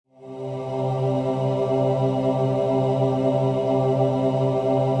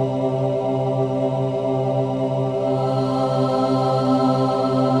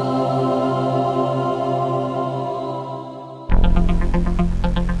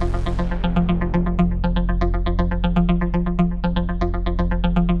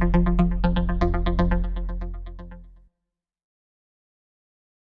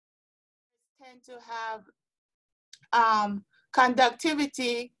have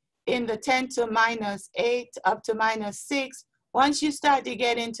conductivity in the 10 to minus 8 up to minus 6. Once you start to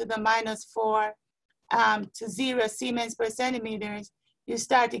get into the minus 4 to 0 Siemens per centimeters, you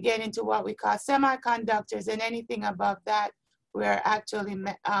start to get into what we call semiconductors, and anything above that, we're actually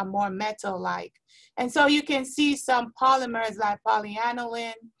more metal-like. And so you can see some polymers like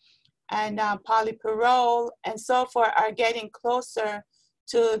polyaniline and polypyrrole and so forth are getting closer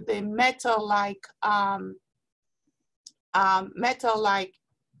to the metal-like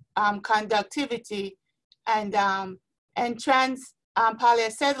conductivity, and trans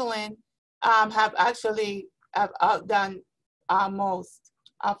polyacetylene have actually outdone most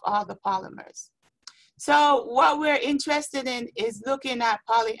of all the polymers. So what we're interested in is looking at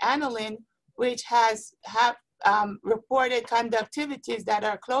polyaniline, which have reported conductivities that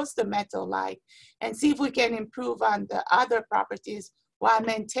are close to metal-like, and see if we can improve on the other properties while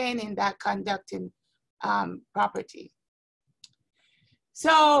maintaining that conducting property.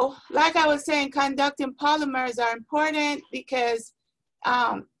 So like I was saying, conducting polymers are important because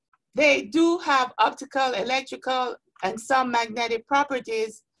they do have optical, electrical, and some magnetic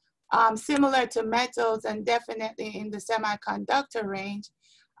properties similar to metals, and definitely in the semiconductor range.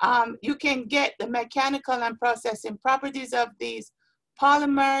 You can get the mechanical and processing properties of these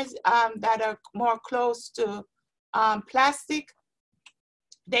polymers that are more close to plastic.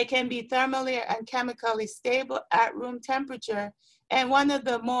 They can be thermally and chemically stable at room temperature. And one of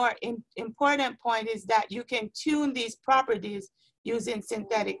the more important points is that you can tune these properties using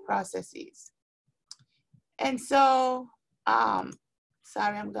synthetic processes. And so,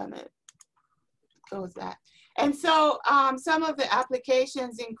 sorry, I'm gonna close that. And so some of the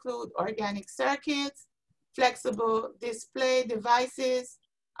applications include organic circuits, flexible display devices,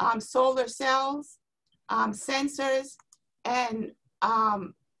 solar cells, sensors, and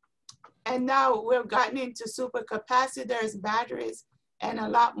now we've gotten into supercapacitors, batteries, and a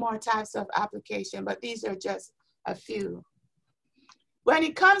lot more types of application, but these are just a few. When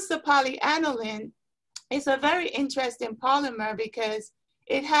it comes to polyaniline, it's a very interesting polymer because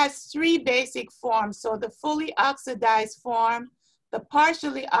it has 3 basic forms. So the fully oxidized form, the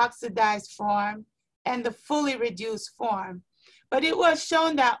partially oxidized form, and the fully reduced form. But it was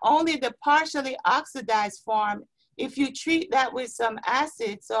shown that only the partially oxidized form, if you treat that with some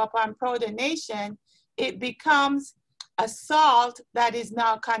acid, so upon protonation, it becomes a salt that is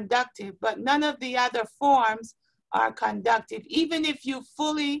now conductive, but none of the other forms are conductive. Even if you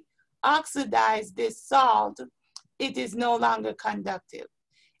fully oxidize this salt, it is no longer conductive.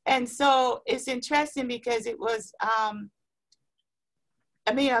 And so it's interesting because it was, I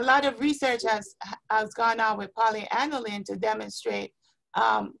mean, a lot of research has gone on with polyaniline to demonstrate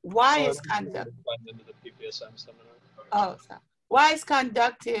why it's conductive. Oh, sorry. Why it's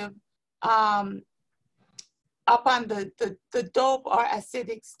conductive upon the dope or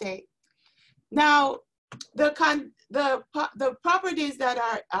acidic state. Now, the properties that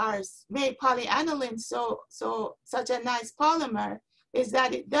are made polyaniline such a nice polymer is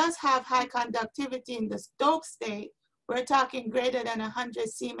that it does have high conductivity in the dope state. We're talking greater than 100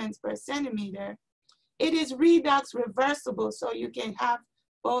 Siemens per centimeter. It is redox reversible, so you can have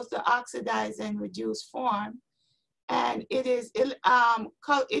both the oxidized and reduced form. And it is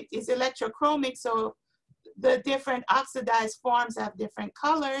electrochromic, so the different oxidized forms have different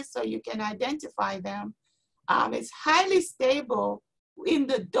colors, so you can identify them. It's highly stable in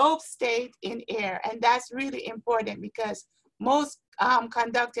the dope state in air, and that's really important because most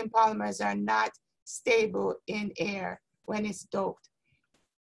conducting polymers are not stable in air when it's doped.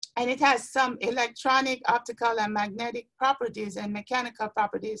 And it has some electronic, optical, and magnetic properties and mechanical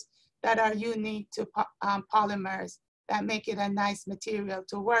properties that are unique to polymers that make it a nice material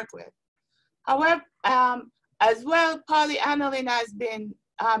to work with. However, as well, polyaniline has been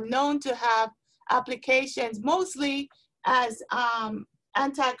known to have applications mostly as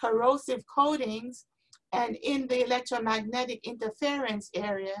anti-corrosive coatings and in the electromagnetic interference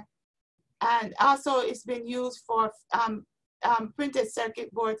area. And also it's been used for printed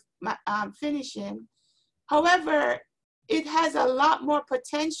circuit board finishing. However, it has a lot more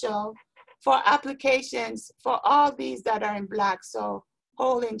potential for applications for all these that are in black. So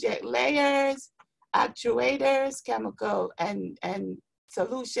hole inject layers, actuators, chemical and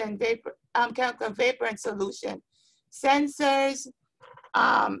solution vapor, chemical vapor and solution, sensors.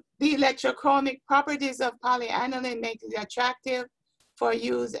 The electrochromic properties of polyaniline make it attractive for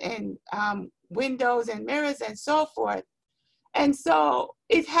use in windows and mirrors and so forth. And so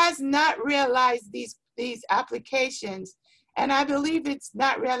it has not realized these applications. And I believe it's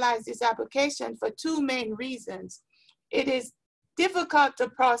not realized this application for 2 main reasons. It is difficult to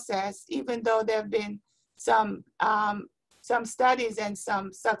process, even though there have been some studies and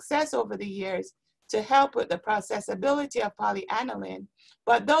some success over the years to help with the processability of polyaniline,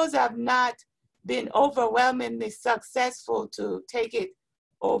 but those have not been overwhelmingly successful to take it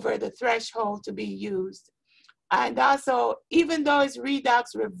over the threshold to be used. And also, even though it's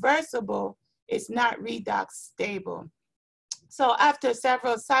redox reversible, it's not redox stable. So after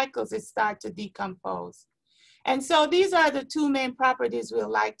several cycles, it starts to decompose. And so these are the two main properties we'd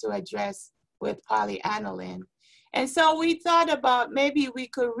like to address with polyaniline. And so we thought about maybe we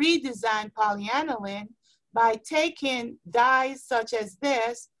could redesign polyaniline by taking dyes such as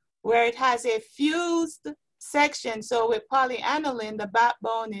this, where it has a fused section. So with polyaniline, the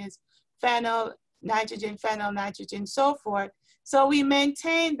backbone is phenyl, nitrogen, so forth. So we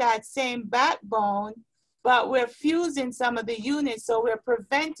maintain that same backbone, but we're fusing some of the units. So we're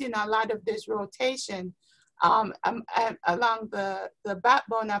preventing a lot of this rotation along the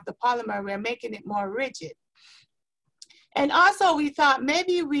backbone of the polymer. We're making it more rigid. And also we thought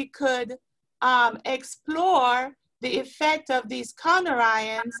maybe we could explore the effect of these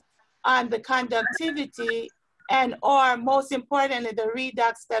counterions on the conductivity and, or most importantly, the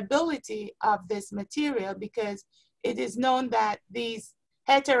redox stability of this material, because it is known that these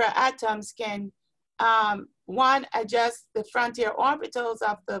heteroatoms can, one, adjust the frontier orbitals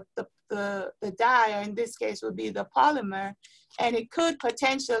of the dye, or in this case would be the polymer, and it could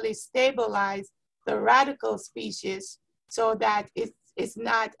potentially stabilize the radical species so that it's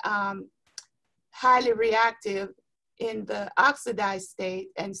not highly reactive in the oxidized state,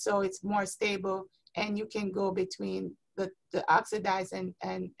 and so it's more stable, and you can go between the oxidized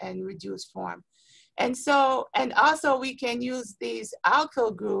and reduced form. And so, and also we can use these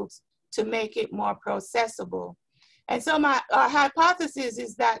alkyl groups to make it more processable. And so our hypothesis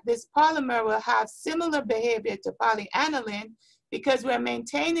is that this polymer will have similar behavior to polyaniline because we're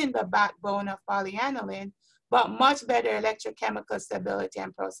maintaining the backbone of polyaniline, but much better electrochemical stability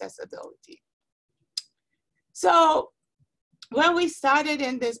and processability. So when we started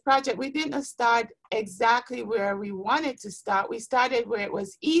in this project, we didn't start exactly where we wanted to start. We started where it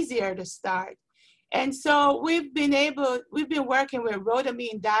was easier to start. And so we've been working with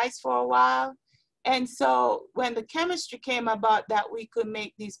rhodamine dyes for a while. And so when the chemistry came about that we could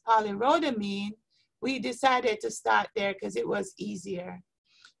make these polyrhodamine, we decided to start there because it was easier.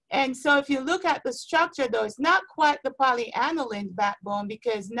 And so if you look at the structure though, it's not quite the polyaniline backbone,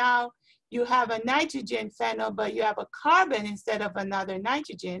 because now you have a nitrogen phenyl, but you have a carbon instead of another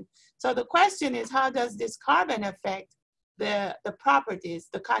nitrogen. So the question is, how does this carbon affect the properties,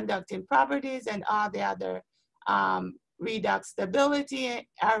 the conducting properties, and all the other redox stability,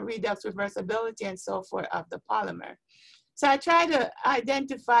 redox reversibility, and so forth of the polymer? So I try to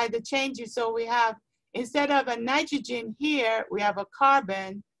identify the changes. So we have, instead of a nitrogen here, we have a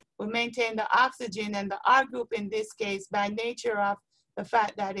carbon. We maintain the oxygen, and the R group in this case, by nature of the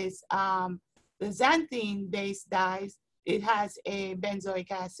fact that it's the xanthine-based dyes, it has a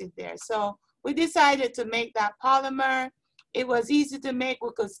benzoic acid there. So we decided to make that polymer. It was easy to make. We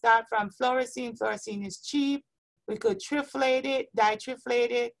could start from fluorescein. Fluorescein is cheap. We could triflate it,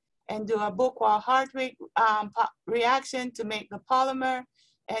 ditriflate it, and do a Buchwald-Hartwig reaction to make the polymer.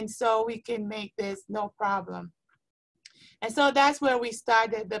 And so we can make this no problem. And so that's where we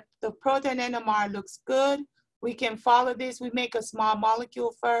started. The proton NMR looks good. We can follow this. We make a small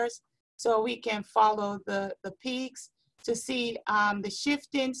molecule first, so we can follow the peaks to see the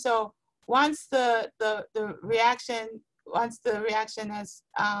shifting. So once the reaction has,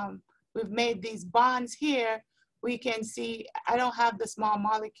 we've made these bonds here, we can see, I don't have the small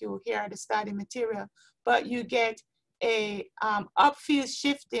molecule here at the starting material, but you get a upfield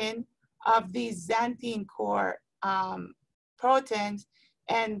shifting of these xanthine core protons.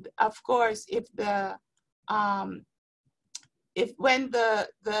 And of course, if when the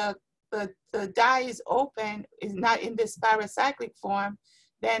dye is open, is not in this spirocyclic form,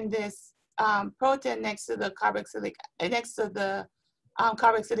 then this proton next to the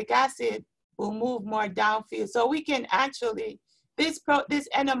carboxylic acid will move more downfield. So we can actually, this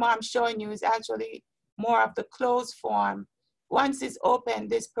NMR I'm showing you is actually more of the closed form. Once it's open,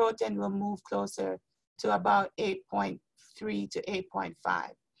 this proton will move closer to about 8.3 to 8.5.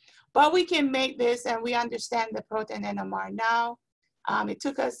 But we can make this, and we understand the proton NMR now. It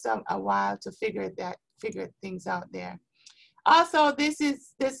took us a while to figure things out there. Also, this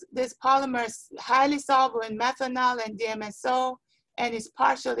polymer is highly soluble in methanol and DMSO, and is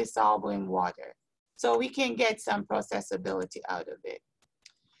partially soluble in water. So we can get some processability out of it.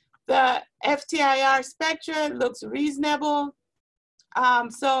 The FTIR spectra looks reasonable.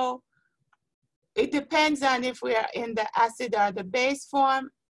 So it depends on if we are in the acid or the base form,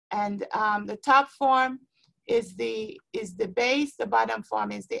 and the top form is the base, the bottom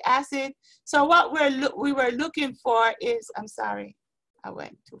form is the acid. So what we were looking for is, I'm sorry, I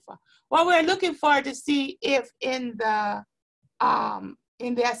went too far. What we're looking for to see if in the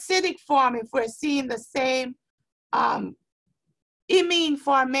acidic form, if we're seeing the same imine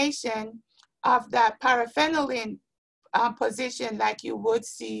formation of that paraphenylene position like you would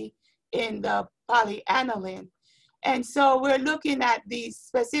see in the polyaniline. And so we're looking at these,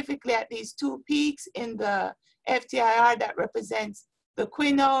 specifically at these two peaks in the FTIR that represents the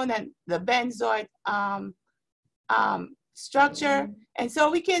quinone and the benzoid structure. And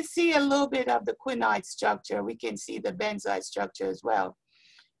so we can see a little bit of the quinoid structure. We can see the benzoid structure as well.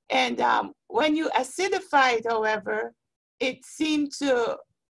 And when you acidify it, however, it seemed to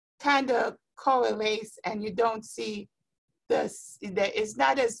kind of coalesce, and you don't see this, it's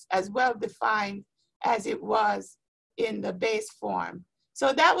not as well defined as it was in the base form.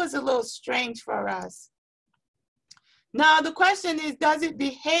 So that was a little strange for us. Now the question is, does it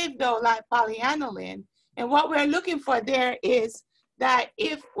behave though like polyaniline? And what we're looking for there is that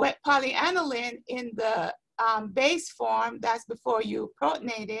if with polyaniline in the base form, that's before you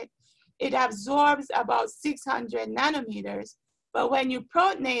protonate it, it absorbs about 600 nanometers. But when you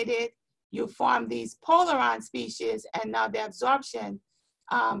protonate it, you form these polaron species, and now the absorption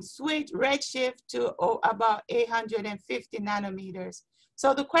switch redshift to about 850 nanometers.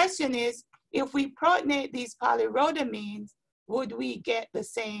 So the question is, if we protonate these polyrhodamines, would we get the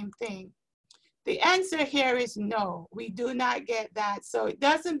same thing? The answer here is no, we do not get that. So it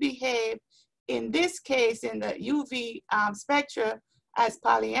doesn't behave, in this case, in the UV spectra, as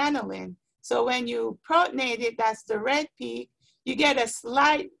polyaniline. So when you protonate it, that's the red peak, you get a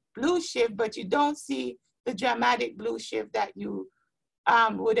slight blue shift, but you don't see the dramatic blue shift that you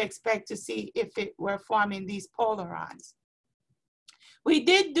would expect to see if it were forming these polarons. We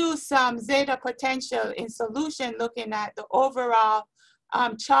did do some zeta potential in solution, looking at the overall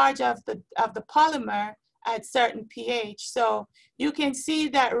charge of the polymer at certain pH. So you can see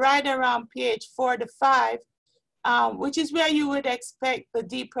that right around pH 4 to 5, which is where you would expect the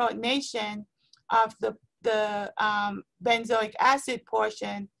deprotonation of the benzoic acid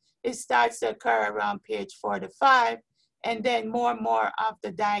portion, it starts to occur around pH 4 to 5, and then more and more of the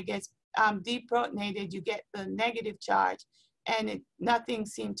dye gets deprotonated, you get the negative charge, and nothing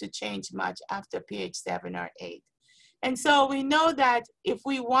seemed to change much after pH 7 or 8. And so we know that if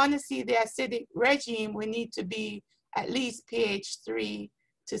we want to see the acidic regime, we need to be at least pH 3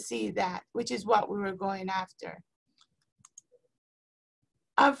 to see that, which is what we were going after.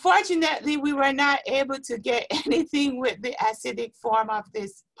 Unfortunately, we were not able to get anything with the acidic form of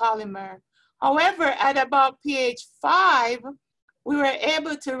this polymer. However, at about pH 5, we were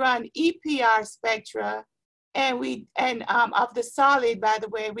able to run EPR spectra, and of the solid, by the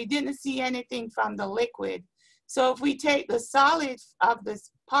way, we didn't see anything from the liquid. So if we take the solid of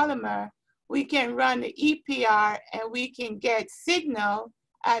this polymer, we can run the EPR, and we can get signal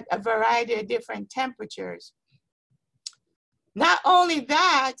at a variety of different temperatures. Not only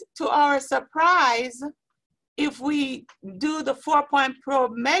that, to our surprise, if we do the 4-point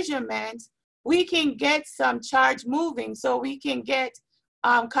probe measurements, we can get some charge moving. So we can get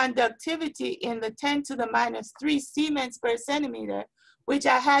conductivity in the 10 to the minus 3 Siemens per centimeter, which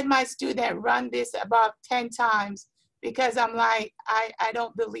I had my student run this about 10 times because I'm like, I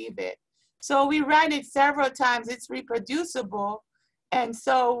don't believe it. So we ran it several times, it's reproducible. And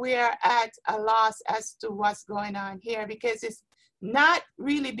so we're at a loss as to what's going on here, because it's not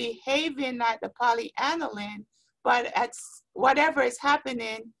really behaving like the polyaniline, but at whatever is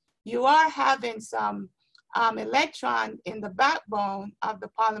happening, you are having some electron in the backbone of the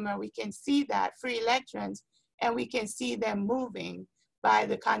polymer. We can see that, free electrons, and we can see them moving by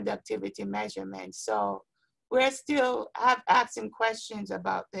the conductivity measurement. So we're still asking questions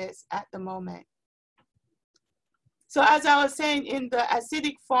about this at the moment. So as I was saying, in the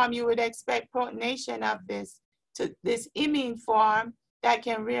acidic form, you would expect protonation of this to this imine form that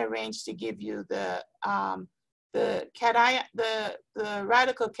can rearrange to give you the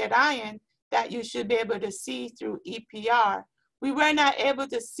radical cation that you should be able to see through EPR. We were not able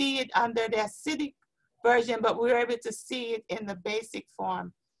to see it under the acidic version, but we were able to see it in the basic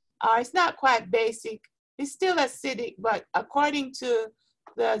form. It's not quite basic, it's still acidic, but according to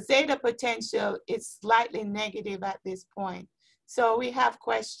the zeta potential, it's slightly negative at this point. So we have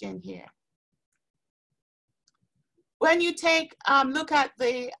question here. When you take look at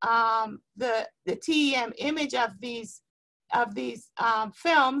the TEM image of these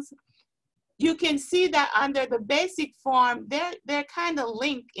films, you can see that under the basic form, they're kind of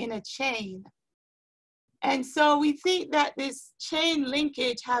linked in a chain. And so we think that this chain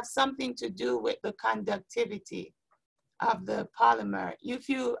linkage has something to do with the conductivity of the polymer. If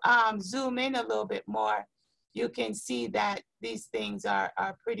you zoom in a little bit more, you can see that these things are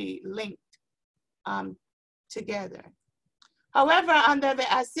pretty linked together. However, under the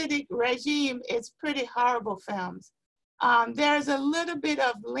acidic regime, it's pretty horrible films. There's a little bit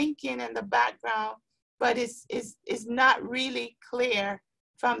of linking in the background, but it's not really clear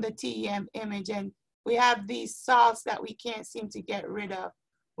from the TEM image. And we have these salts that we can't seem to get rid of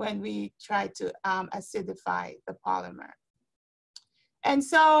when we try to acidify the polymer. And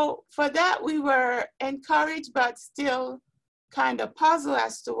so for that, we were encouraged, but still kind of puzzled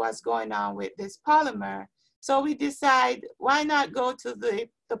as to what's going on with this polymer. So we decide, why not go to the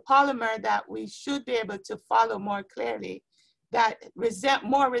polymer that we should be able to follow more clearly, that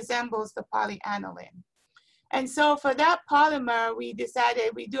more resembles the polyaniline. And so for that polymer, we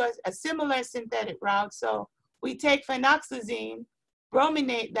decided we do a similar synthetic route. So we take phenoxazine,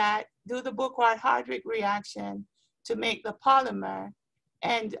 brominate that, do the Burckhardt-Hardwick reaction to make the polymer.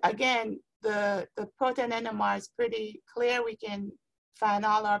 And again, the proton NMR is pretty clear. We can find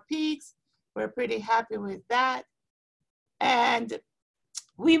all our peaks. We're pretty happy with that. And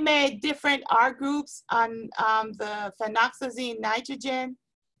we made different R groups on the phenoxazine nitrogen.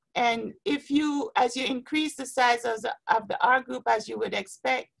 And as you increase the size of the R group, as you would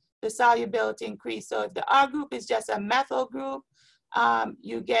expect, the solubility increase. So if the R group is just a methyl group,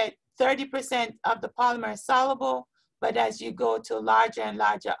 you get 30% of the polymer soluble. But as you go to larger and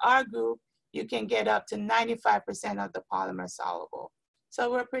larger R group, you can get up to 95% of the polymer soluble.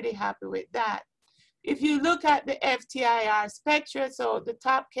 So we're pretty happy with that. If you look at the FTIR spectra, so the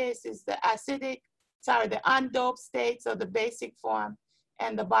top case is the the undoped state, so the basic form,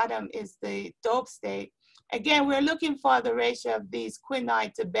 and the bottom is the dope state. Again, we're looking for the ratio of these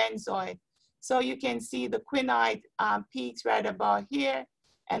quinoid to benzoid. So you can see the quinoid peaks right about here,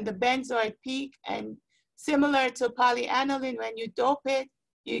 and the benzoid peak. And similar to polyaniline, when you dope it,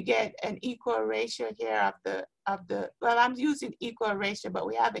 you get an equal ratio here well, I'm using equal ratio, but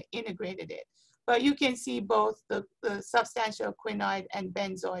we haven't integrated it. But you can see both the substantial quinoid and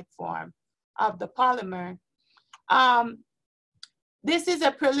benzoid form of the polymer. This is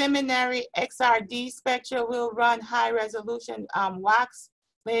a preliminary XRD spectra. We'll run high resolution wax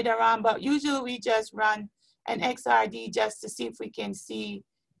later on, but usually we just run an XRD just to see if we can see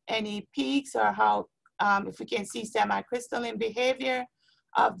any peaks or how, if we can see semi-crystalline behavior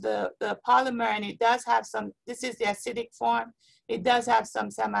of the polymer. And it does have some, this is the acidic form. It does have some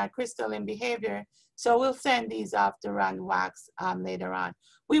semi-crystalline behavior. So we'll send these off to run wax later on.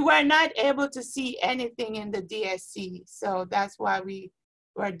 We were not able to see anything in the DSC. So that's why we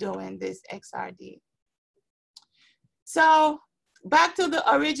were doing this XRD. So back to the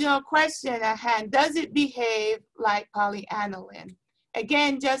original question at hand, does it behave like polyaniline?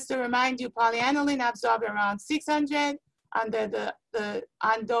 Again, just to remind you, polyaniline absorbs around 600 under the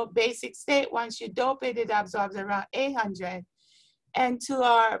undoped basic state. Once you dope it, it absorbs around 800. And to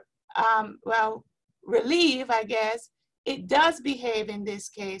our, relief, I guess, it does behave in this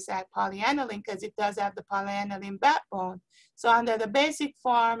case at polyaniline because it does have the polyaniline backbone. So under the basic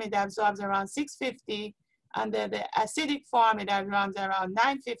form, it absorbs around 650. Under the acidic form, it absorbs around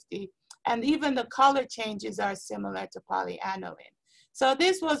 950. And even the color changes are similar to polyaniline. So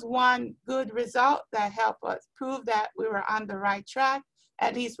this was one good result that helped us prove that we were on the right track,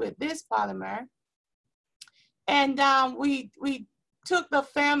 at least with this polymer. And we took the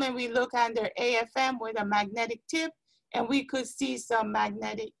film and we looked under AFM with a magnetic tip, and we could see some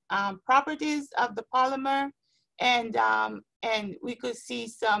magnetic properties of the polymer, and we could see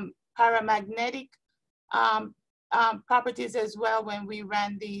some paramagnetic properties as well when we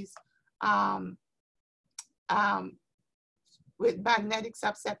ran these with magnetic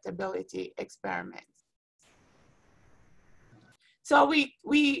susceptibility experiments. So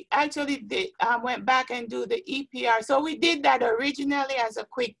we actually did, went back and do the EPR. So we did that originally as a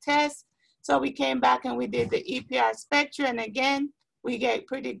quick test. So we came back and we did the EPR spectra. And again, we get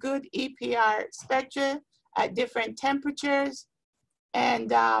pretty good EPR spectra at different temperatures.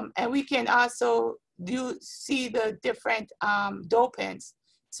 And we can also see the different dopants.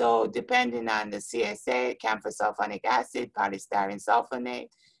 So depending on the CSA, camphor sulfonic acid, polystyrene sulfonate,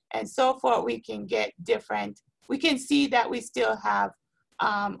 and so forth, we can get different, we can see that we still have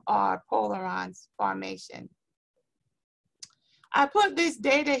our polarons formation. I put this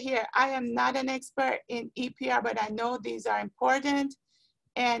data here. I am not an expert in EPR, but I know these are important.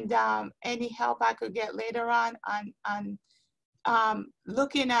 And any help I could get later on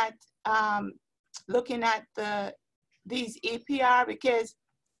looking at these EPR, because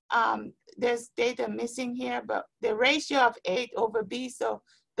there's data missing here, but the ratio of 8/B, so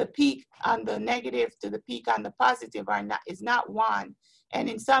the peak on the negative to the peak on the positive is not 1, and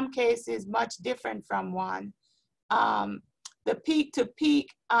in some cases much different from 1. The peak to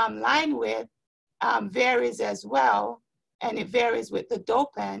peak line width varies as well, and it varies with the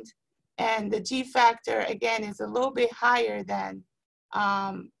dopant, and the G factor again is a little bit higher than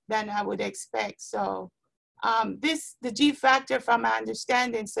I would expect. So the G factor, from my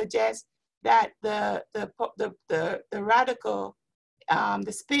understanding, suggests that the radical,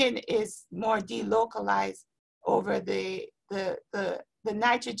 the spin is more delocalized over the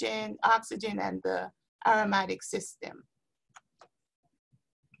nitrogen, oxygen, and the aromatic system.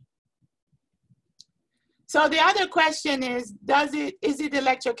 So the other question is it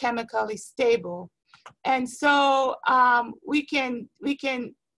electrochemically stable? And so we can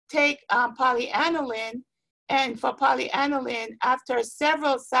take polyaniline, and for polyaniline, after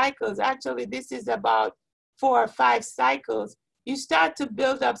several cycles, actually this is about 4 or 5 cycles, you start to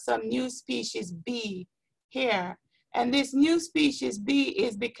build up some new species B here. And this new species B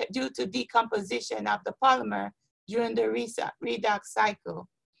is due to decomposition of the polymer during the redox cycle.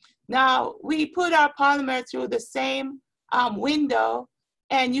 Now, we put our polymer through the same window,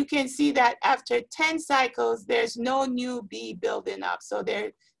 and you can see that after 10 cycles, there's no new B building up. So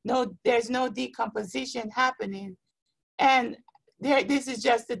there's no decomposition happening. And this is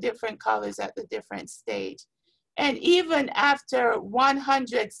just the different colors at the different stage. And even after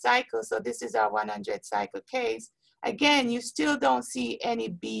 100 cycles, so this is our 100 cycle case, again, you still don't see any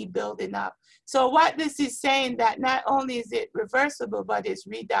B building up. So what this is saying, that not only is it reversible, but it's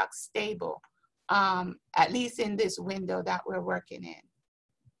redox stable, at least in this window that we're working in.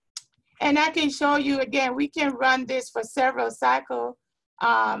 And I can show you again, we can run this for several cycles.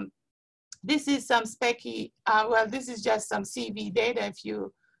 This is some specky, well, this is just some CV data. If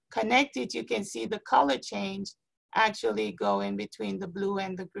you connect it, you can see the color change actually going between the blue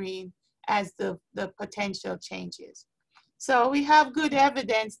and the green as the potential changes. So we have good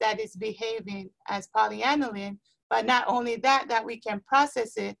evidence that it's behaving as polyaniline, but not only that, that we can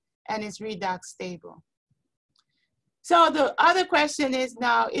process it and it's redox stable. So the other question is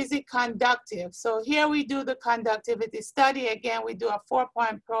now, is it conductive? So here we do the conductivity study. Again, we do a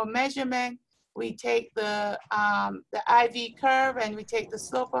 4-point Pro measurement. We take the IV curve and we take the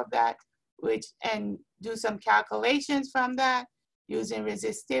slope of that, and do some calculations from that using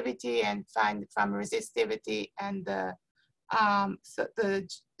resistivity, and find from resistivity and the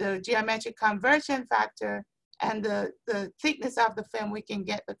geometric conversion factor and the thickness of the film, we can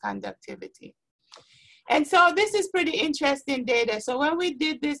get the conductivity. And so this is pretty interesting data. So when we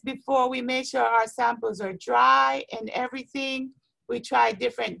did this before, we made sure our samples are dry and everything. We tried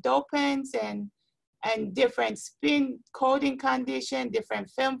different dopants and different spin coating condition, different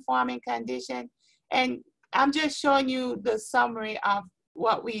film forming condition. And I'm just showing you the summary of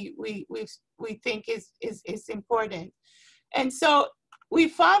what we think is important. And so we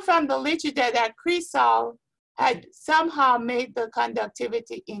found from the literature that cresol had somehow made the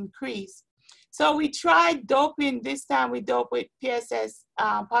conductivity increase. So we tried doping. This time we doped with PSS,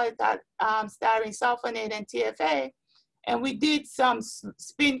 polystyrene sulfonate, and TFA. And we did some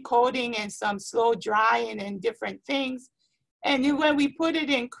spin coating and some slow drying and different things. And then when we put it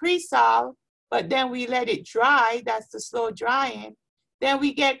in cresol, but then we let it dry, that's the slow drying, then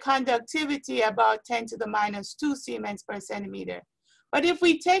we get conductivity about 10⁻²⁰ Siemens per centimeter. But if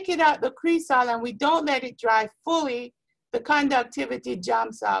we take it out the cresol and we don't let it dry fully, the conductivity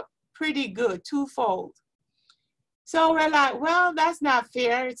jumps up pretty good, 2-fold. So we're like, well, that's not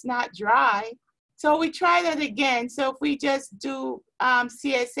fair, it's not dry. So we try that again. So if we just do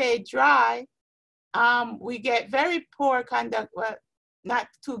CSA dry, we get very poor well, not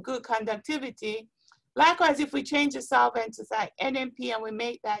too good conductivity. Likewise, if we change the solvent to like NMP and we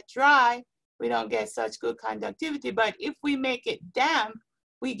make that dry, we don't get such good conductivity. But if we make it damp,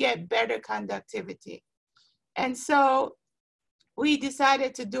 we get better conductivity. And so we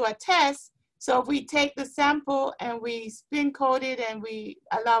decided to do a test. So if we take the sample and we spin coat it and we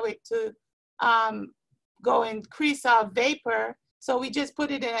allow it to go in cresol vapor, so we just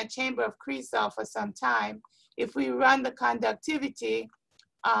put it in a chamber of cresol for some time. If we run the conductivity,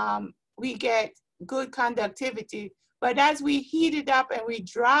 we get good conductivity. But as we heat it up and we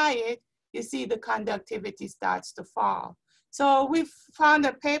dry it, you see the conductivity starts to fall. So we found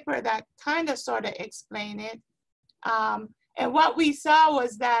a paper that kind of sort of explained it. And what we saw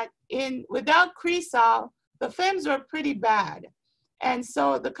was that without cresol, the films were pretty bad. And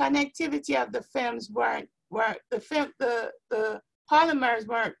so the connectivity of the films the polymers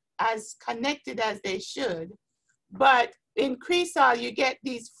weren't as connected as they should. But in cresol, you get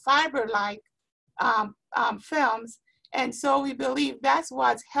these fiber-like films. And so we believe that's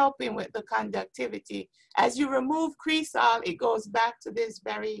what's helping with the conductivity. As you remove cresol, it goes back to this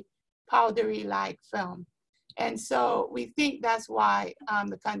very powdery-like film. And so we think that's why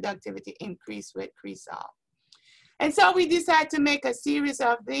the conductivity increased with cresol. And so we decided to make a series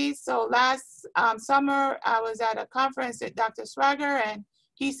of these. So last summer, I was at a conference with Dr. Swagger, and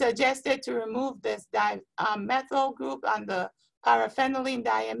he suggested to remove this methyl group on the paraphenylene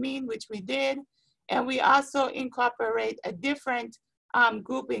diamine, which we did. And we also incorporate a different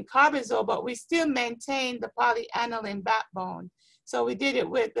group in carbazole, but we still maintain the polyaniline backbone. So we did it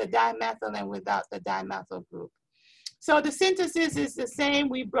with the dimethyl and without the dimethyl group. So the synthesis is the same.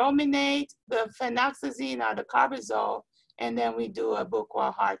 We brominate the phenoxazine or the carbazole, and then we do a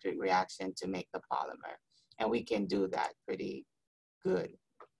Buchwald-Hartwig reaction to make the polymer. And we can do that pretty good.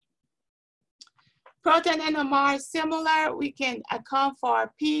 Proton NMR is similar. We can account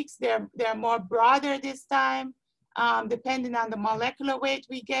for peaks. They're more broader this time, depending on the molecular weight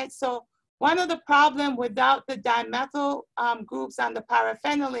we get. So one of the problems without the dimethyl groups on the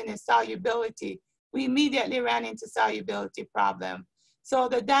paraphenylene is solubility. We immediately ran into solubility problem. So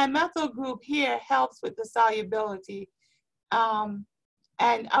the dimethyl group here helps with the solubility.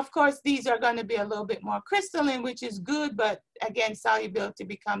 And of course, these are going to be a little bit more crystalline, which is good, but again, solubility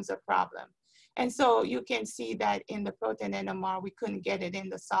becomes a problem. And so you can see that in the proton NMR, we couldn't get it in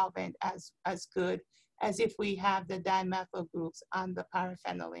the solvent as good as if we have the dimethyl groups on the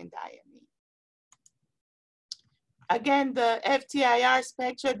paraphenylene diamine. Again, the FTIR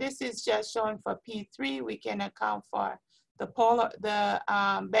spectra, this is just showing for P3. We can account for the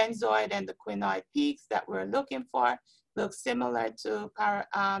benzoid and the quinoid peaks that we're looking for. Looks similar to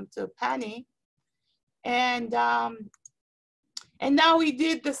PANI. And now we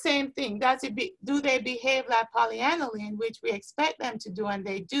did the same thing. Do they behave like polyaniline, which we expect them to do, and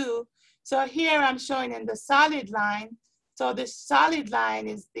they do. So here I'm showing in the solid line. So the solid line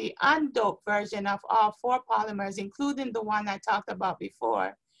is the undoped version of all 4 polymers, including the one I talked about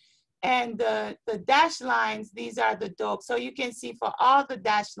before. And the dashed lines, these are the doped. So you can see for all the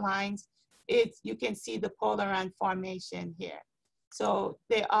dashed lines, you can see the polar formation here. So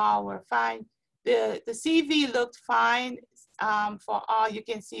they all were fine. The CV looked fine for all. You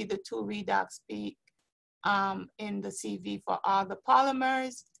can see the 2 redox peak in the CV for all the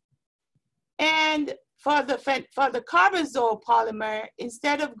polymers. And for the carbazole polymer,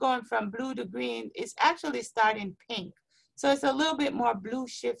 instead of going from blue to green, it's actually starting pink. So it's a little bit more blue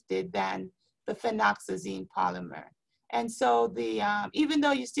shifted than the phenoxazine polymer. And so even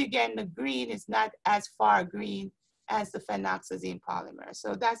though you're still getting the green, it's not as far green as the phenoxazine polymer.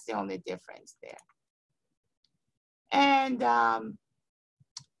 So that's the only difference there. And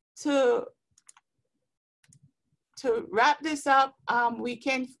to wrap this up,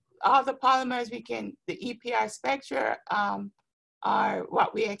 all the polymers, the EPR spectra are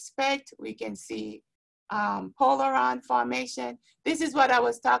what we expect. We can see polaron formation. This is what I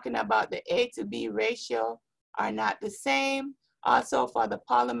was talking about. The A to B ratio are not the same. Also for the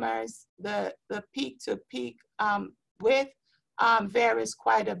polymers, the peak to peak width varies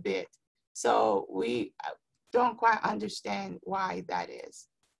quite a bit. So we don't quite understand why that is.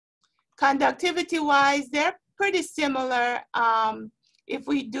 Conductivity-wise, they're pretty similar. If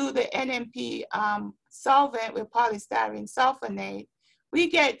we do the NMP solvent with polystyrene sulfonate, we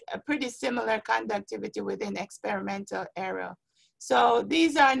get a pretty similar conductivity within experimental error. So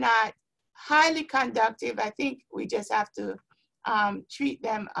these are not highly conductive. I think we just have to treat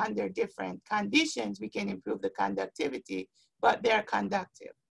them under different conditions. We can improve the conductivity, but they're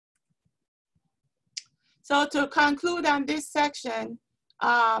conductive. So to conclude on this section,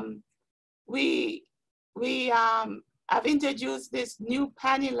 I've introduced this new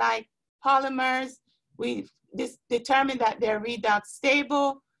PANI-like polymers. We've determined that they're redox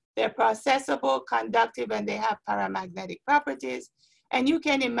stable, they're processable, conductive, and they have paramagnetic properties. And you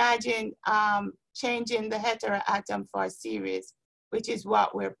can imagine changing the heteroatom for a series, which is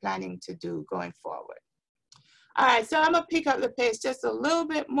what we're planning to do going forward. All right, so I'm gonna pick up the pace just a little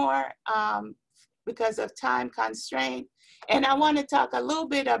bit more because of time constraint. And I wanna talk a little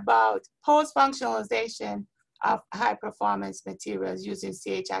bit about post-functionalization of high performance materials using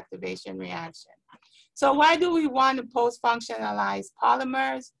CH activation reaction. So why do we want to post-functionalize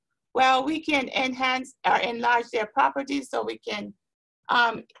polymers? Well, we can enhance or enlarge their properties, so we can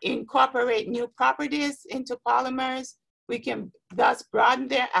incorporate new properties into polymers. We can thus broaden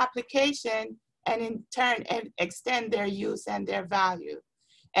their application and in turn extend their use and their value.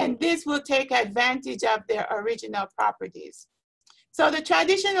 And this will take advantage of their original properties. So the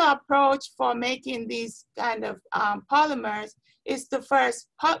traditional approach for making these kind of polymers is to first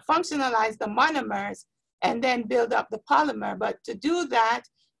functionalize the monomers and then build up the polymer. But to do that,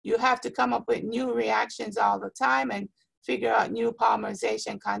 you have to come up with new reactions all the time and figure out new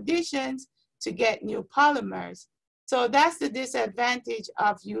polymerization conditions to get new polymers. So that's the disadvantage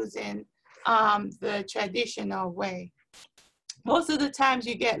of using the traditional way. Most of the times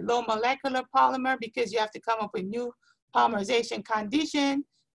you get low molecular polymer because you have to come up with new polymerization condition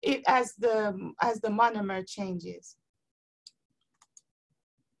as the monomer changes.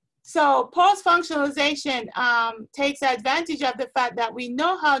 So post-functionalization takes advantage of the fact that we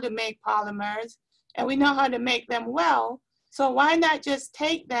know how to make polymers and we know how to make them well. So why not just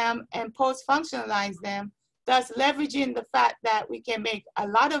take them and post-functionalize them, thus leveraging the fact that we can make a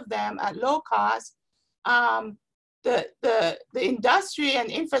lot of them at low cost. The industry and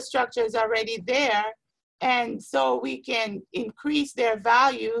infrastructure is already there, and so we can increase their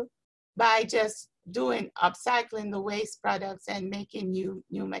value by just upcycling the waste products and making new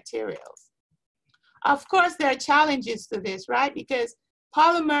materials. Of course, there are challenges to this, right? Because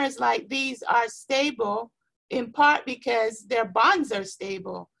polymers like these are stable in part because their bonds are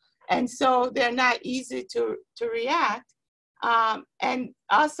stable, and so they're not easy to react. And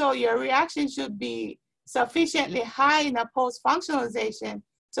also, your reaction should be sufficiently high in a post-functionalization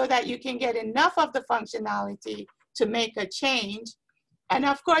so that you can get enough of the functionality to make a change. And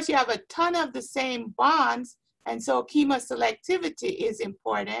of course, you have a ton of the same bonds, and so chemoselectivity is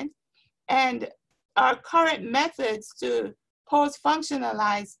important. And our current methods to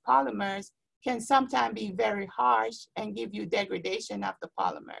post-functionalize polymers can sometimes be very harsh and give you degradation of the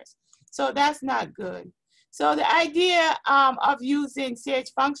polymers. So that's not good. So the idea of using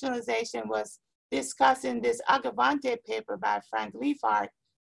CH functionalization was discussed in this Agavante paper by Frank Liefard,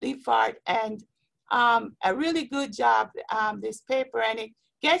 and a really good job, this paper, and it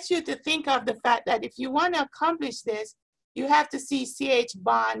gets you to think of the fact that if you want to accomplish this, you have to see CH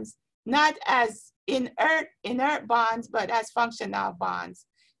bonds not as inert bonds, but as functional bonds.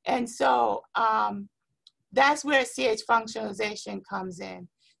 And so that's where CH functionalization comes in.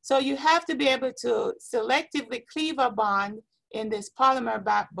 So you have to be able to selectively cleave a bond in this polymer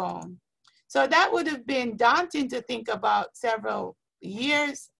backbone. So that would have been daunting to think about several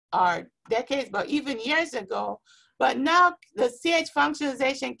years or decades, but even years ago. But now the CH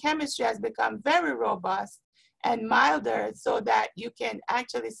functionalization chemistry has become very robust and milder so that you can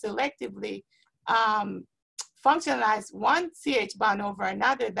actually selectively functionalize one CH bond over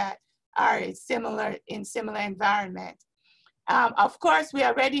another that are in similar environment. Of course, we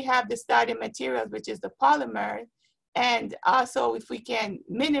already have the starting materials, which is the polymer. And also, if we can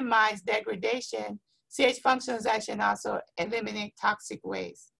minimize degradation, CH functionalization also eliminate toxic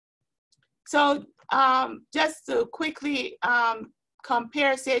waste. So just to quickly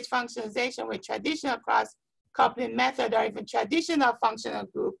compare CH functionalization with traditional cross-coupling method or even traditional functional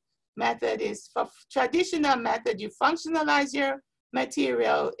group method is, for traditional method, you functionalize your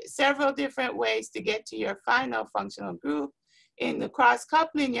material several different ways to get to your final functional group. In the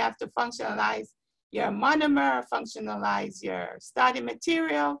cross-coupling, you have to functionalize your monomer, functionalize your starting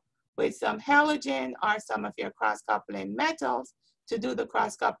material with some halogen or some of your cross-coupling metals to do the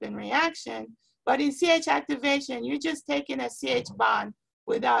cross-coupling reaction. But in CH activation, you're just taking a CH bond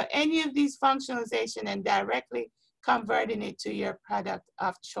without any of these functionalization and directly converting it to your product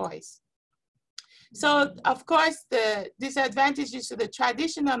of choice. So of course, the disadvantages to the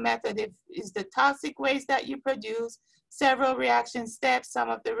traditional method is the toxic waste that you produce, several reaction steps. Some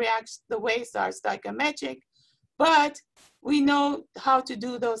of the wastes are stoichiometric, but we know how to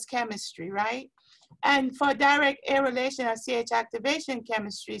do those chemistry, right? And for direct aerolation or CH activation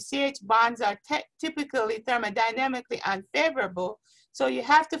chemistry, CH bonds are typically thermodynamically unfavorable. So you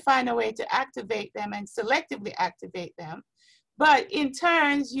have to find a way to activate them and selectively activate them. But in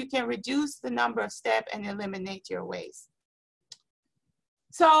turns, you can reduce the number of steps and eliminate your waste.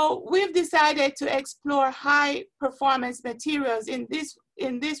 So we've decided to explore high performance materials. In this,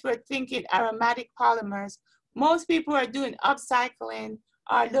 we're thinking aromatic polymers. Most people are doing upcycling,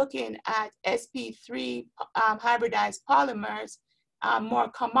 are looking at sp3 hybridized polymers, more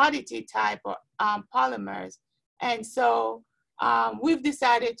commodity type polymers. And so we've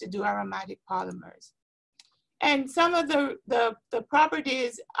decided to do aromatic polymers. And some of the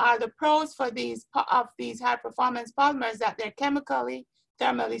properties are the pros for these high performance polymers, that they're chemically,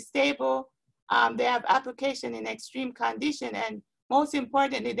 thermally stable. They have application in extreme condition, and most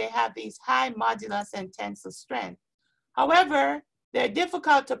importantly, they have these high modulus and tensile strength. However, they're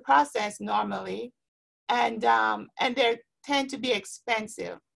difficult to process normally, and they tend to be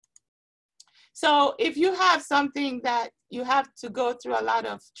expensive. So if you have something that you have to go through a lot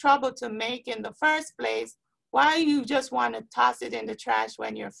of trouble to make in the first place, why you just want to toss it in the trash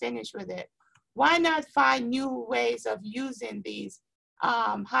when you're finished with it? Why not find new ways of using these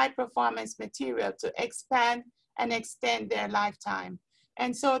high performance material to expand and extend their lifetime?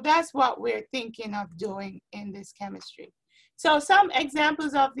 And so that's what we're thinking of doing in this chemistry. So some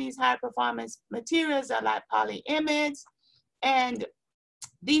examples of these high performance materials are like polyimides, and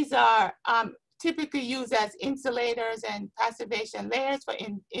these are typically used as insulators and passivation layers for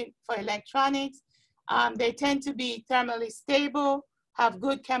electronics. They tend to be thermally stable, have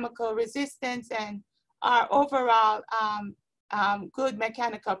good chemical resistance, and are overall good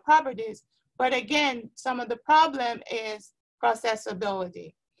mechanical properties. But again, some of the problem is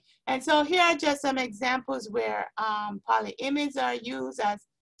processability. And so here are just some examples where polyimides are used as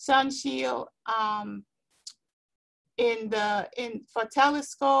sun shield for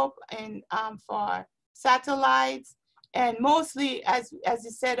telescope and for satellites, and mostly, as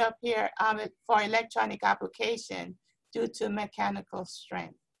is set up here, for electronic application due to mechanical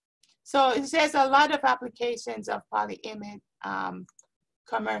strength. So there's a lot of applications of polyimide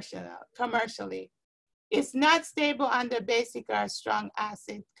commercially. It's not stable under basic or strong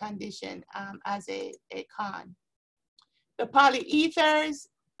acid condition as a con. The polyethers,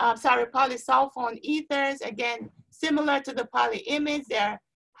 polysulfone ethers, again, similar to the polyimides, they're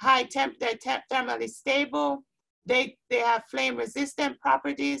thermally stable. They have flame resistant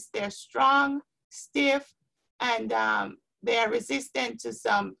properties. They're strong, stiff, and they are resistant to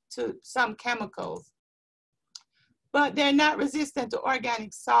some chemicals. But they're not resistant to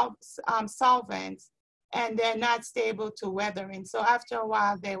organic solvents, and they're not stable to weathering. So after a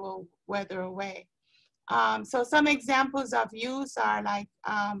while, they will weather away. So some examples of use are like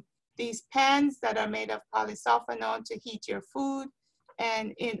these pans that are made of polysulfonone to heat your food,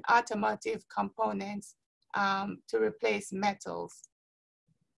 and in automotive components to replace metals.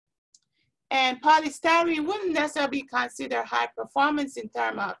 And polystyrene wouldn't necessarily be considered high performance in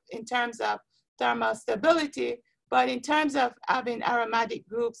terms of thermal stability, but in terms of having aromatic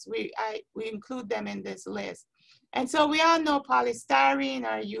groups, we include them in this list. And so we all know polystyrene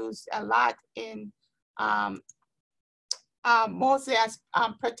are used a lot in mostly as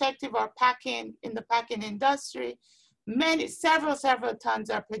protective or packing in the packing industry. Several tons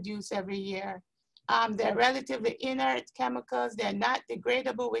are produced every year. They're relatively inert chemicals. They're not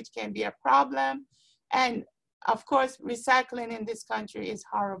degradable, which can be a problem. And of course, recycling in this country is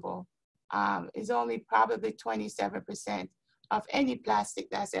horrible. It's only probably 27% of any plastic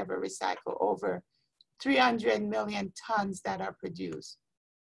that's ever recycled, over 300 million tons that are produced.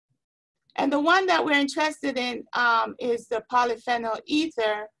 And the one that we're interested in is the polyphenol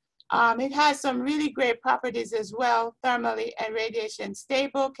ether. It has some really great properties as well: thermally and radiation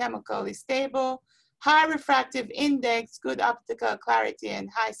stable, chemically stable, high refractive index, good optical clarity, and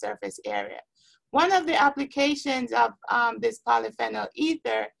high surface area. One of the applications of this polyphenol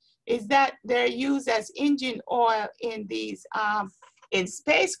ether is that they're used as engine oil in these in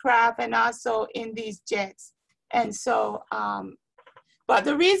spacecraft and also in these jets. And so, but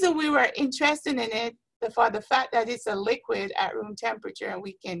the reason we were interested in it, for the fact that it's a liquid at room temperature and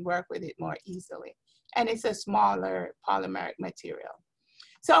we can work with it more easily. And it's a smaller polymeric material.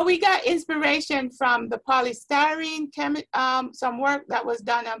 So we got inspiration from the polystyrene, some work that was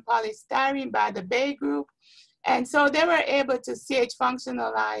done on polystyrene by the Bay Group. And so they were able to CH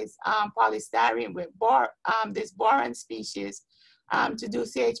functionalize polystyrene with this boron species to do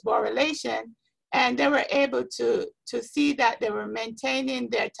CH borylation. And they were able to see that they were maintaining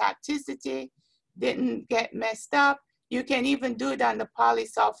their tacticity, didn't get messed up. You can even do it on the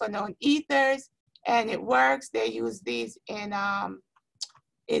polysulfonone ethers, and it works. They use these in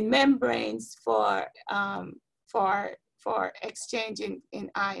membranes for exchanging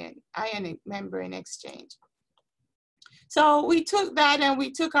in ionic membrane exchange. So we took that and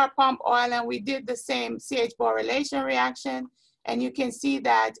we took our pump oil and we did the same CH borylation reaction. And you can see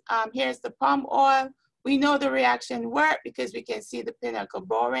that here's the pump oil. We know the reaction worked because we can see the pinnacle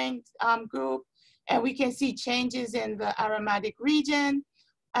boron group, and we can see changes in the aromatic region.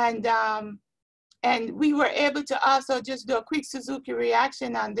 And we were able to also just do a quick Suzuki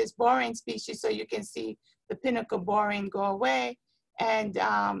reaction on this boron species, so you can see the pinnacle boron go away. And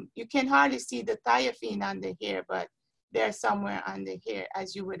you can hardly see the thiophene under here, but they're somewhere under here,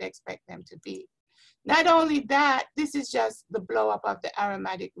 as you would expect them to be. Not only that, this is just the blow up of the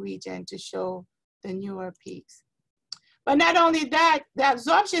aromatic region to show the newer peaks. But not only that, the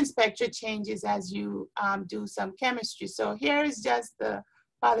absorption spectra changes as you do some chemistry. So here is just the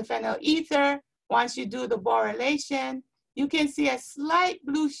polyphenol ether. Once you do the borylation, you can see a slight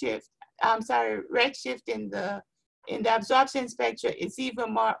blue shift, red shift in the in the absorption spectra, it's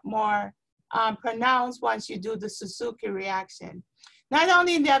even more pronounced once you do the Suzuki reaction. Not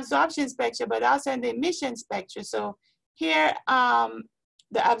only in the absorption spectra, but also in the emission spectra. So here,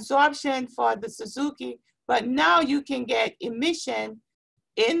 the absorption for the Suzuki, but now you can get emission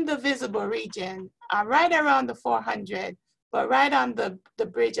in the visible region, right around the 400, but right on the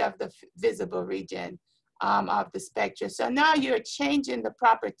bridge of the visible region of the spectra. So now you're changing the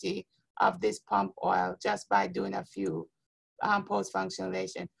property of this pump oil just by doing a few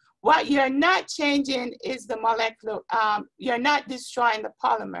post-functionalization. What you're not changing is the molecular, you're not destroying the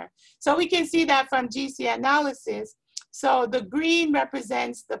polymer. So we can see that from GC analysis. So the green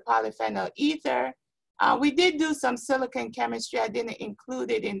represents the polyphenol ether. We did do some silicon chemistry. I didn't include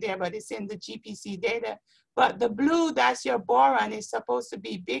it in there, but it's in the GPC data. But the blue, that's your boron, is supposed to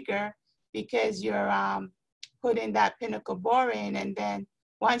be bigger because you're putting that pinnacle boron. And then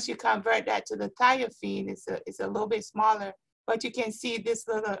once you convert that to the thiophene, it's a little bit smaller. But you can see this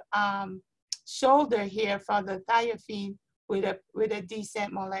little shoulder here for the thiophene with a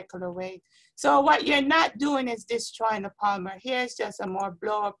decent molecular weight. So what you're not doing is destroying the polymer. Here's just a more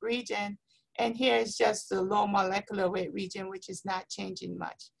blow up region. And here's just the low molecular weight region, which is not changing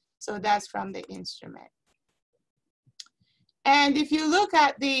much. So that's from the instrument. And if you look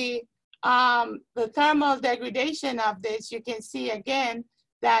at the thermal degradation of this, you can see again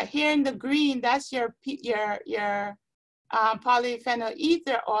that here in the green, that's your polyphenol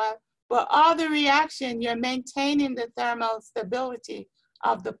ether oil, but all the reaction, you're maintaining the thermal stability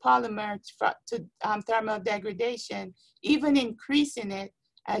of the polymer to thermal degradation, even increasing it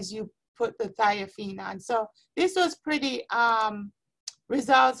as you put the thiophene on. So this was pretty,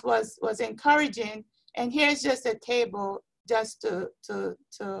 results was encouraging. And here's just a table just to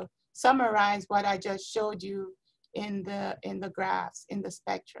summarize what I just showed you in the graphs, in the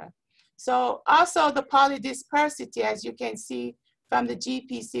spectra. So also the polydispersity, as you can see from the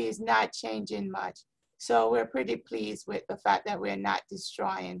GPC, is not changing much. So we're pretty pleased with the fact that we're not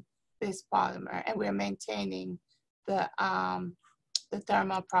destroying this polymer and we're maintaining the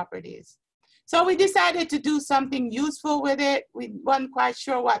thermal properties. So we decided to do something useful with it. We weren't quite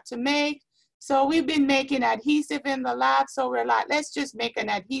sure what to make. So we've been making adhesive in the lab. So we're like, let's just make an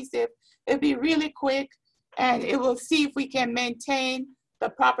adhesive. It'll be really quick and it will see if we can maintain the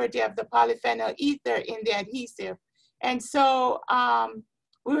property of the polyphenol ether in the adhesive. And so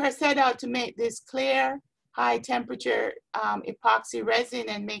we were set out to make this clear, high temperature epoxy resin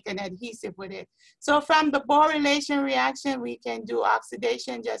and make an adhesive with it. So from the borylation reaction, we can do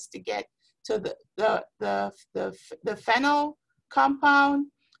oxidation just to get to the phenol compound.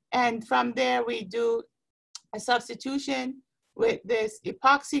 And from there, we do a substitution with this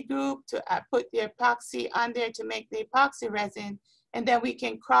epoxy group to put the epoxy on there to make the epoxy resin. And then we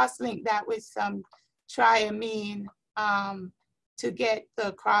can cross-link that with some triamine to get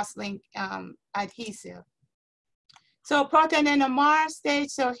the cross-link adhesive. So proton NMR stage,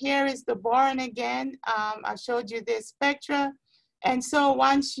 so here is the boron again. I showed you this spectra. And so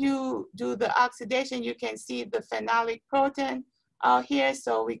once you do the oxidation, you can see the phenolic proton out here.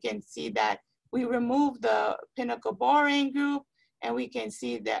 So we can see that we remove the pinnacle boron group and we can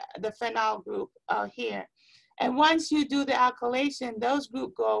see the phenol group out here. And once you do the alkylation, those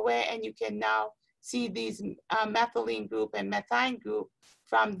groups go away and you can now see these methylene group and methine group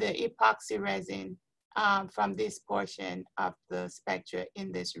from the epoxy resin from this portion of the spectra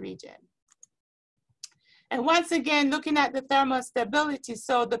in this region. And once again, looking at the thermal stability,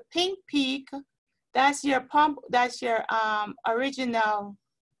 so the pink peak, that's your pump, that's your original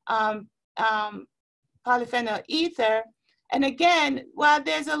polyphenol ether. And again, while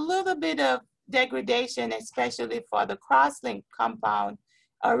there's a little bit of degradation, especially for the cross-link compound,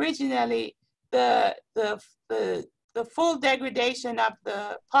 originally the full degradation of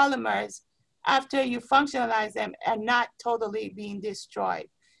the polymers after you functionalize them are not totally being destroyed.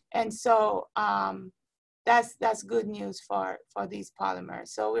 And so that's good news for these polymers.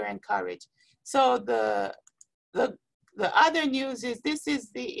 So we're encouraged. So the other news is this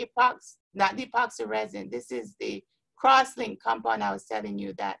is the epoxy, not the epoxy resin, this is the cross-link compound. I was telling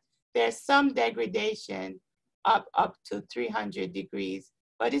you that there's some degradation up to 300 degrees,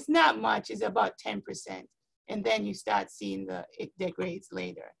 but it's not much, it's about 10%. And then you start seeing it degrades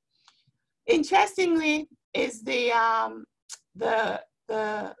later. Interestingly is the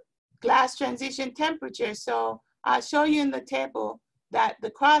glass transition temperature. So I'll show you in the table that the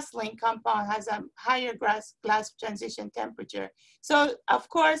cross-link compound has a higher glass transition temperature. So of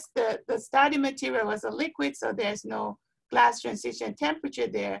course, the starting material was a liquid, so there's no glass transition temperature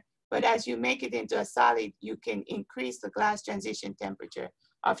there. But as you make it into a solid, you can increase the glass transition temperature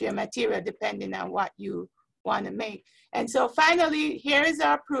of your material depending on what you want to make. And so finally, here is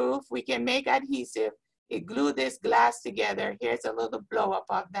our proof. We can make adhesive. It glue this glass together. Here's a little blow up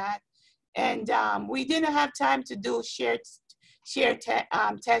of that. And we didn't have time to do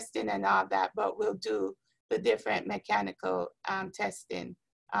testing and all that, but we'll do the different mechanical testing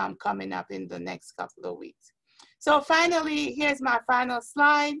coming up in the next couple of weeks. So finally, here's my final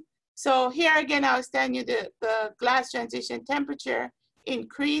slide. So here again, I was telling you the glass transition temperature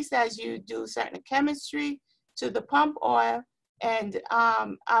increase as you do certain chemistry to the pump oil. And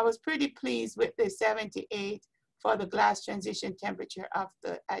I was pretty pleased with the 78 for the glass transition temperature of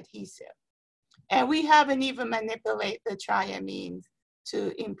the adhesive. And we haven't even manipulated the triamines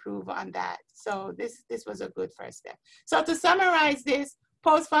to improve on that. So this was a good first step. So to summarize this,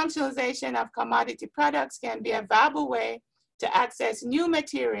 post-functionalization of commodity products can be a viable way to access new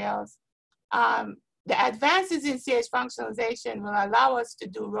materials. The advances in CH functionalization will allow us to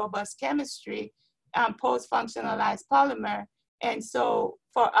do robust chemistry, post-functionalized polymer. And so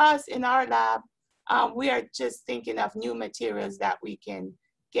for us in our lab, we are just thinking of new materials that we can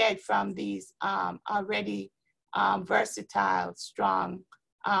get from these already versatile, strong,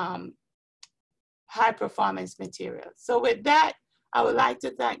 high performance materials. So with that, I would like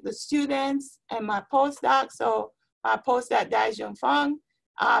to thank the students and my postdoc. So my postdoc Dai Jun Feng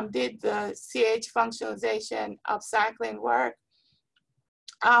did the CH functionalization upcycling work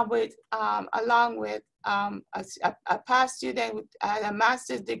along with a past student with a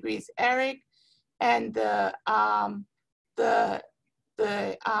master's degree, Eric, and the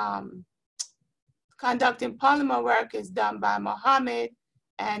conducting polymer work is done by Mohammed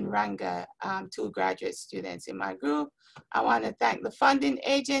and Ranga, two graduate students in my group. I want to thank the funding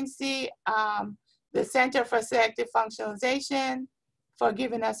agency, the Center for Selective Functionalization for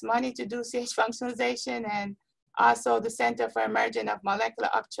giving us money to do CH functionalization, and also the Center for Emergence of Molecular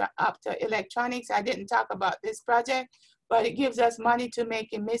Optoelectronics. I didn't talk about this project, but it gives us money to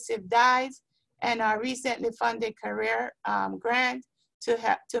make emissive dyes, and our recently funded career grant to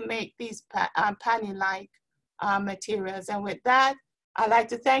make these PANI-like materials. And with that, I'd like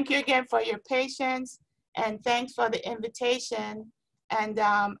to thank you again for your patience, and thanks for the invitation, and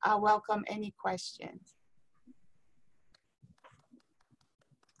I welcome any questions.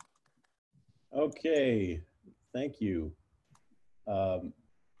 Okay, thank you.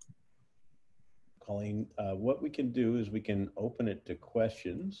 Colleen, what we can do is we can open it to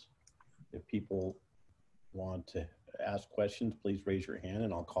questions. If people want to ask questions, please raise your hand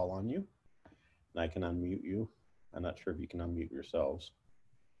and I'll call on you. And I can unmute you. I'm not sure if you can unmute yourselves.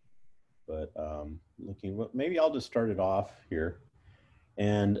 But maybe I'll just start it off here.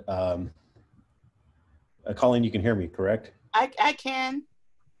 And Colleen, you can hear me, correct? I can.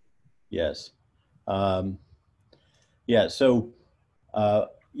 Yes. Yeah, so,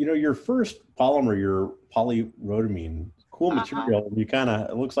 you know, your first polymer, your polyrhodamine, cool material, you kind of,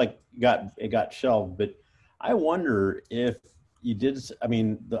 it looks like it got shelved, but I wonder if you did, I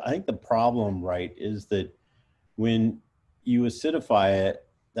mean, I think the problem, right, is that when you acidify it,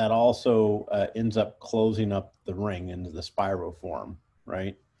 that also ends up closing up the ring into the spiroform,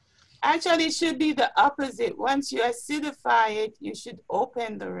 right? Actually, it should be the opposite. Once you acidify it, you should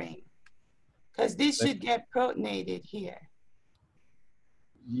open the ring, because this should get protonated here.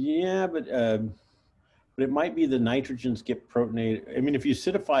 Yeah, but it might be the nitrogens get protonated. I mean, if you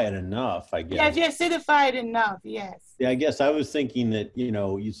acidify it enough, I guess. Yeah, if you acidify it enough, yes. Yeah, I guess I was thinking that, you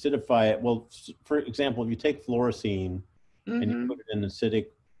know, you acidify it. Well, for example, if you take fluorescein and you put it in acidic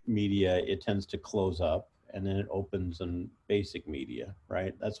media, it tends to close up and then it opens in basic media,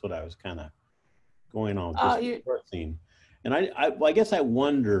 right? That's what I was kind of going on with fluorescein. And I guess I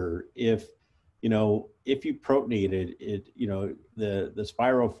wonder if, you know, if you protonated it, you know, the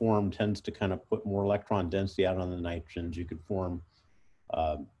spiroform tends to kind of put more electron density out on the nitrogens. You could form,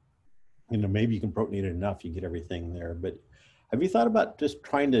 you know, maybe you can protonate it enough, you get everything there. But have you thought about just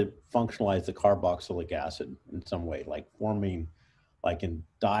trying to functionalize the carboxylic acid in some way, like forming like in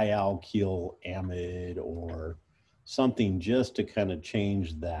dialkyl amide or something, just to kind of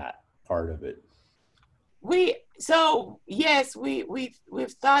change that part of it? So yes, we've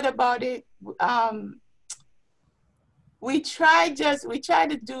thought about it. We tried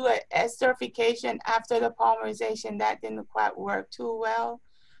to do an esterification after the polymerization. That didn't quite work too well.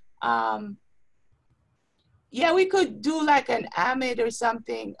 Yeah, we could do like an amide or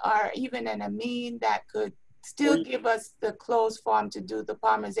something, or even an amine that could still give us the closed form to do the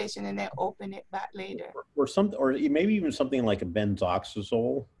polymerization and then open it back later. Or something, or maybe even something like a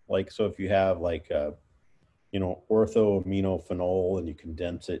benzoxazole. Like, so if you have like a, you know, orthoaminophenol and you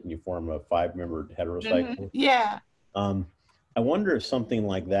condense it and you form a 5-membered heterocycle. Yeah. I wonder if something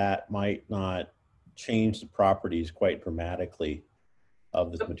like that might not change the properties quite dramatically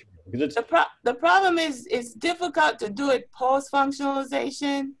of this material. Because it's the problem is it's difficult to do it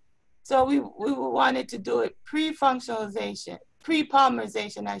post-functionalization. So we wanted to do it pre-functionalization,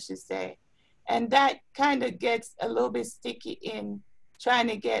 pre-polymerization, I should say. And that kind of gets a little bit sticky in trying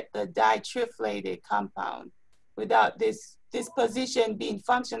to get the ditriflated compound without this position being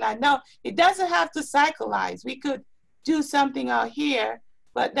functional. Now, it doesn't have to cyclize. We could do something out here,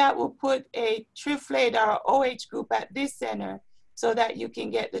 but that will put a triflate or OH group at this center so that you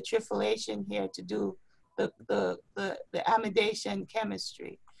can get the triflation here to do the amidation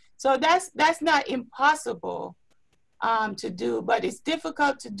chemistry. So that's not impossible to do, but it's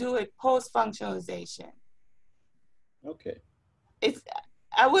difficult to do it post-functionalization. okay.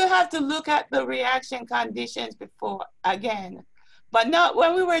 I will have to look at the reaction conditions before again, but not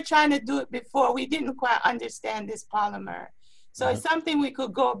when we were trying to do it before, we didn't quite understand this polymer. So it's something we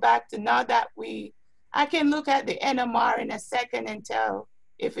could go back to now that I can look at the NMR in a second and tell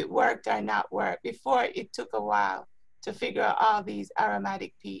if it worked or not worked. Before it took a while to figure out all these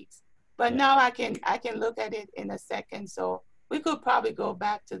aromatic peaks. But now I can look at it in a second. So we could probably go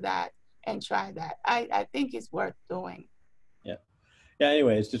back to that and try that. I think it's worth doing. Yeah. Yeah.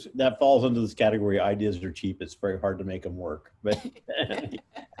 Anyway, it's just that falls into this category. Ideas are cheap. It's very hard to make them work. But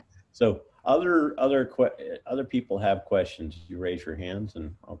so other people have questions. You raise your hands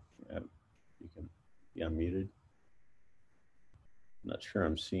and you can be unmuted. I'm not sure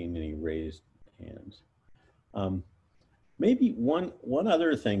I'm seeing any raised hands. Maybe one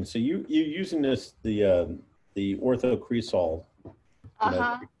other thing. So you're using the orthocresol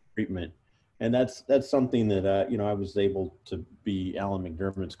treatment, and that's something that I was able to be Alan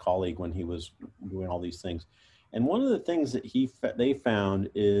McDermott's colleague when he was doing all these things. And one of the things that they found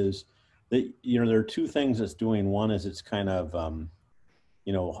is that there are two things it's doing. One is it's kind of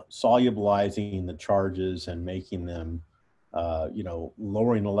solubilizing the charges and making them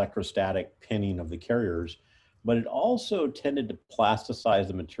lowering electrostatic pinning of the carriers. But it also tended to plasticize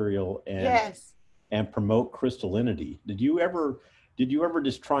the material and promote crystallinity. Did you ever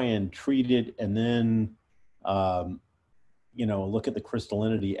just try and treat it and then look at the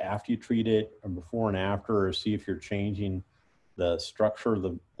crystallinity after you treat it, or before and after, or see if you're changing the structure,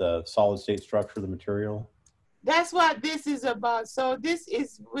 the solid state structure of the material? That's what this is about. So this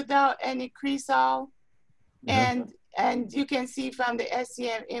is without any cresol, and you can see from the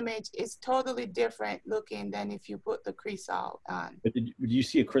SEM image, it's totally different looking than if you put the cresol on. But did you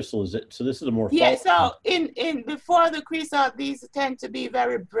see a crystal? So this is a more so in before the cresol, these tend to be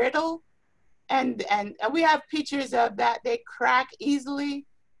very brittle, and we have pictures of that. They crack easily,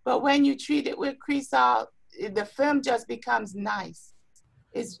 but when you treat it with cresol, the film just becomes nice.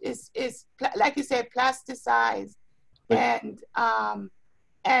 It's like you said, plasticized, and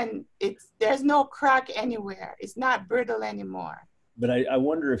there's no crack anywhere. It's not brittle anymore. But I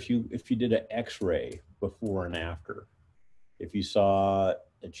wonder if you did an X-ray before and after, if you saw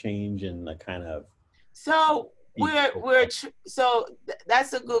a change in the kind of. So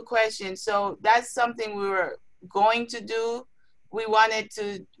that's a good question. So that's something we were going to do. We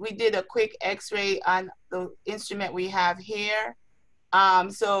did a quick X-ray on the instrument we have here.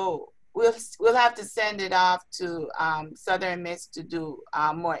 So we'll have to send it off to Southern Miss to do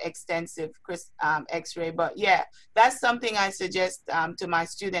more extensive X-ray. But yeah, that's something I suggest to my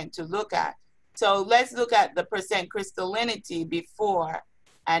student to look at. So let's look at the percent crystallinity before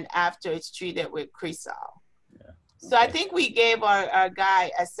and after it's treated with cresol. Yeah. Okay. So I think we gave our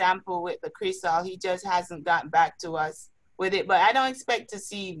guy a sample with the cresol. He just hasn't gotten back to us with it. But I don't expect to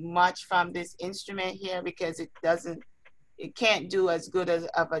see much from this instrument here because it can't do as good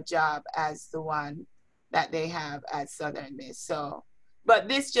of a job as the one that they have at Southern Miss. So, but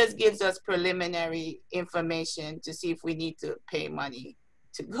this just gives us preliminary information to see if we need to pay money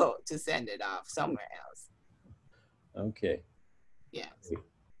to go to send it off somewhere else. Okay. Yes.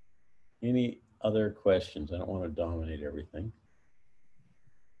 Any other questions? I don't want to dominate everything.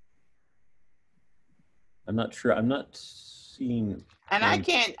 I'm not sure. I'm not seeing. And I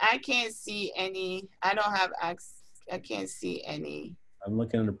can't see any. I don't have access. I can't see any. I'm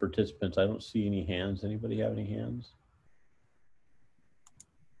looking at the participants. I don't see any hands. Anybody have any hands?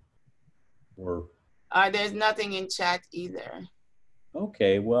 Or there's nothing in chat either.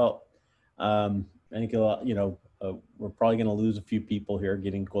 Okay, well, I think we're probably going to lose a few people here,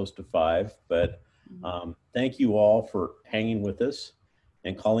 getting close to 5. But thank you all for hanging with us,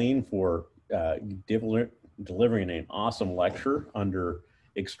 and Colleen for delivering an awesome lecture under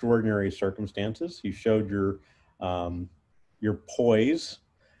extraordinary circumstances. You showed your poise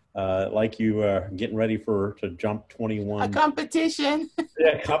like you getting ready to jump 21. A competition.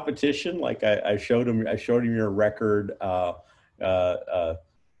 Yeah, competition. Like I showed him your record, long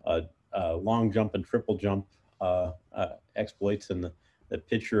jump and triple jump exploits, and the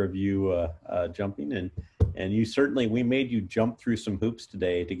picture of you jumping, and you certainly, we made you jump through some hoops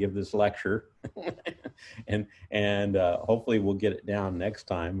today to give this lecture, and hopefully we'll get it down next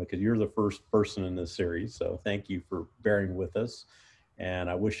time, because you're the first person in this series. So thank you for bearing with us. And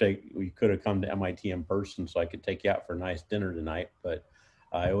I wish we could have come to MIT in person so I could take you out for a nice dinner tonight, but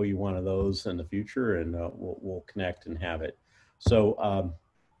I owe you one of those in the future, and we'll connect and have it. So,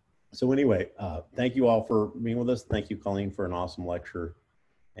 so anyway, thank you all for being with us. Thank you, Colleen, for an awesome lecture.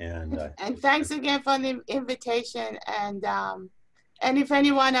 And thanks again for the invitation. And if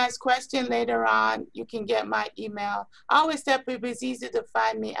anyone has questions later on, you can get my email. I always tell people it's easy to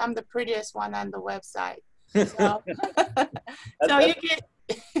find me. I'm the prettiest one on the website. So, so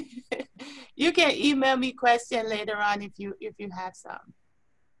you can email me question later on if you have some.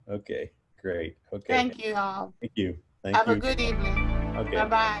 Okay, great. Okay. Thank you all. Thank you. Have a good evening. Okay.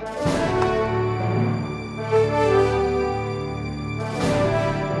 Bye-bye.